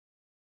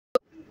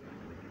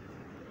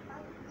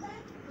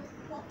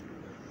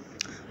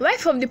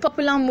Wife of the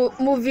popular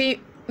movie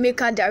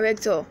maker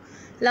director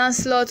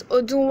Lancelot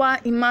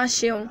Oduwa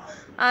Imasuen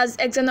has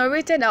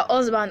exonerated her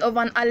husband of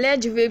an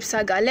alleged rape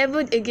saga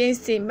leveled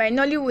against him by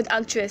Nollywood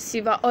actress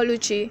Sylvia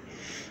Oluchi.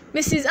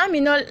 Mrs.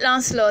 Aimua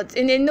Lancelot,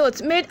 in a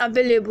note made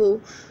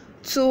available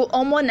to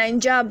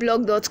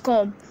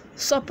omonaijablog.com,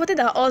 supported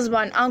her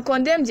husband and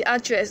condemned the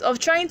actress of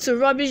trying to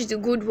rubbish the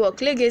good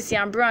work, legacy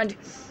and brand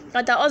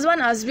that her husband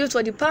has built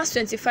for the past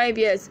 25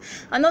 years,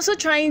 and also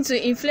trying to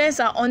influence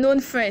her unknown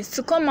friends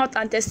to come out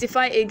and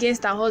testify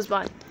against her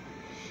husband.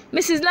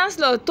 Mrs.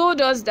 Lancelot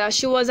told us that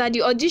she was at the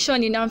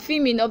auditioning and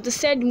filming of the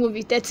said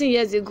movie 13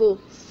 years ago,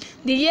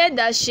 the year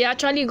that she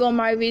actually got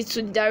married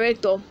to the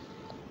director.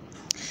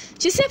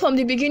 She said from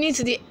the beginning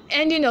to the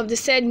ending of the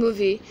said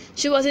movie,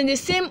 she was in the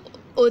same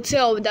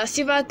hotel that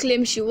Sylvia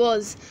claimed she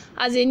was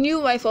as a new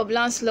wife of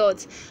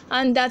Lancelot,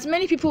 and that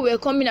many people were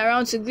coming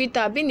around to greet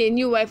her being a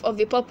new wife of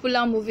a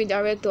popular movie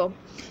director.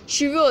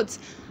 She wrote,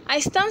 "I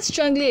stand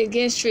strongly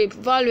against rape,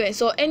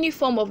 violence or any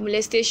form of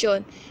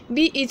molestation,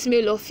 be it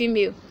male or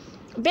female.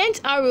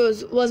 Bent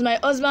Arrows was my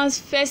husband's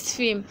first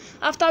film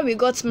after we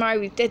got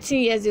married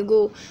 13 years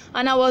ago,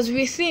 and I was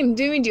with him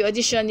during the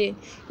auditioning,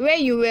 where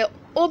you were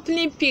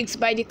openly picked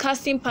by the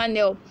casting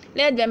panel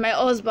led by my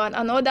husband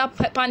and other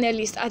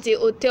panelists at a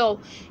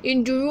hotel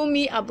in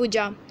Durumi,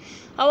 Abuja.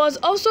 I was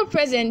also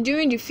present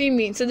during the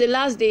filming to the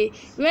last day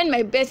when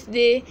my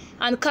birthday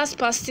and cast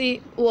party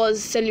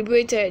was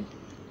celebrated.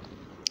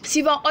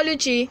 Sylvia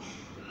Oluchi,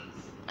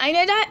 I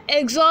neither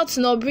exalt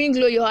nor bring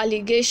low your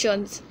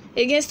allegations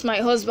against my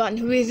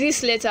husband with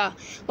this letter,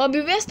 but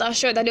be rest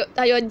assured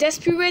that your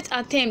desperate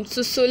attempt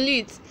to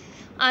solicit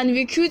and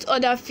recruit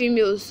other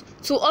females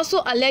to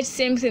also allege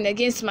same thing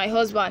against my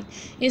husband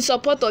in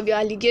support of your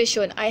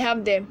allegation, I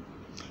have them.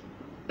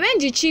 When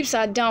the chips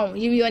are down,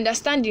 you will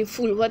understand in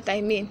full what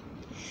I mean.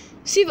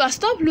 Sylvia,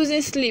 stop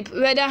losing sleep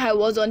whether I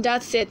was on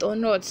that set or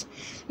not.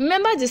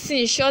 Remember the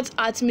scene shot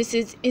at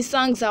Mrs.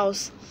 Insang's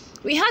house.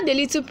 We had a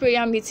little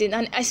prayer meeting,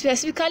 and I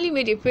specifically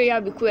made a prayer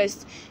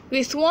request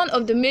with one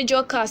of the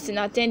major cast in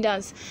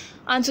attendance,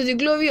 and to the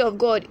glory of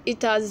God,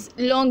 it has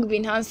long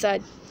been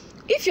answered.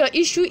 If your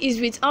issue is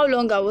with how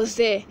long I was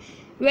there,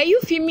 were you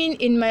filming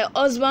in my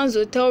husband's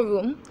hotel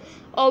room,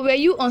 or were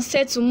you on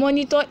set to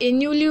monitor a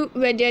newly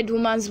wedded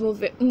woman's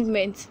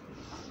movement?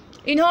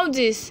 In all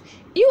this,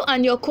 you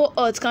and your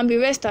cohort can be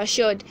rest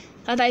assured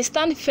that I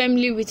stand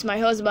firmly with my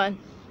husband.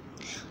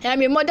 I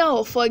am a mother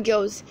of 4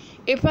 girls,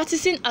 a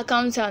practicing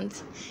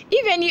accountant.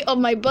 If any of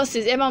my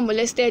bosses ever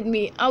molested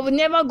me, I would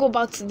never go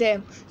back to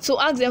them to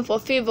ask them for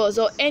favors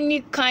or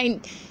any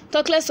kind,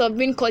 talk less of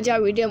being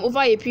cordial with them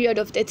over a period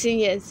of 13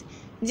 years.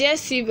 Dear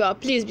Sylvia,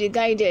 please be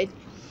guided.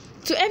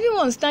 To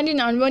everyone standing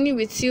and running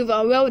with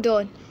Sylvia, well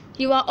done.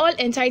 You are all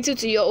entitled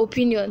to your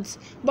opinions.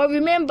 But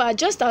remember,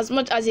 just as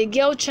much as a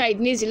girl child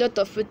needs a lot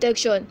of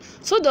protection,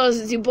 so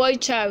does the boy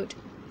child.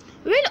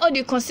 When all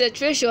the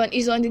concentration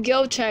is on the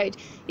girl child,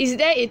 is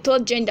there a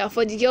third gender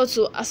for the girl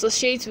to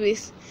associate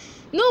with?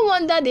 No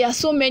wonder there are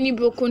so many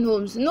broken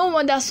homes. No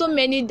wonder so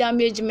many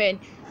damaged men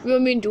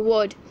roaming the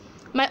world.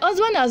 My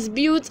husband has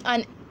built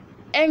an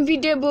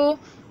enviable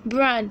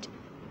brand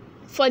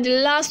for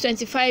the last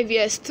 25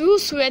 years through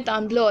sweat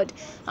and blood,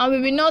 and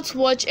we will not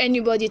watch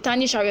anybody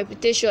tarnish our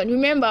reputation.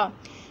 Remember,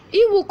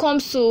 he who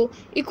comes to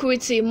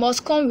equity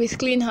must come with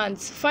clean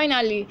hands.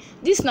 Finally,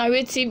 this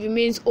narrative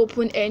remains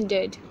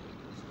open-ended.